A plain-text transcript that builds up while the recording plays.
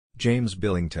James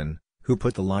Billington, who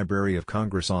put the Library of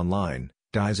Congress online,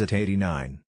 dies at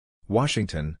 89.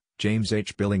 Washington, James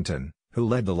H. Billington, who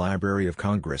led the Library of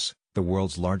Congress, the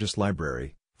world's largest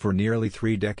library, for nearly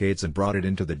 3 decades and brought it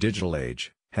into the digital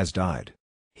age, has died.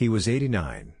 He was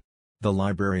 89. The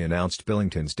library announced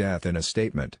Billington's death in a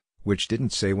statement, which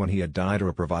didn't say when he had died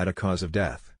or provide a cause of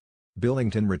death.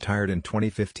 Billington retired in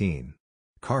 2015.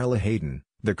 Carla Hayden,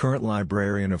 the current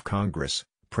Librarian of Congress,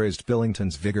 praised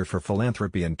Billington's vigor for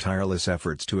philanthropy and tireless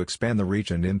efforts to expand the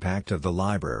reach and impact of the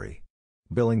library.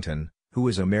 Billington, who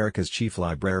was America's chief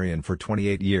librarian for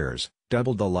 28 years,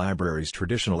 doubled the library's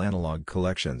traditional analog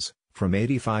collections, from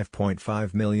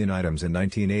 85.5 million items in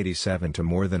 1987 to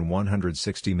more than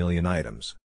 160 million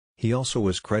items. He also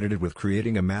was credited with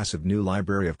creating a massive new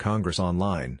Library of Congress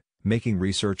online, making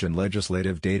research and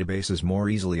legislative databases more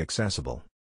easily accessible.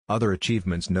 Other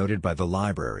achievements noted by the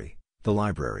library,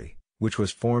 which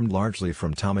was formed largely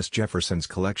from Thomas Jefferson's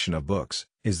collection of books,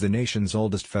 is the nation's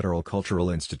oldest federal cultural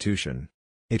institution.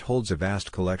 It holds a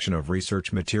vast collection of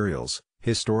research materials,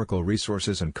 historical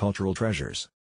resources and cultural treasures.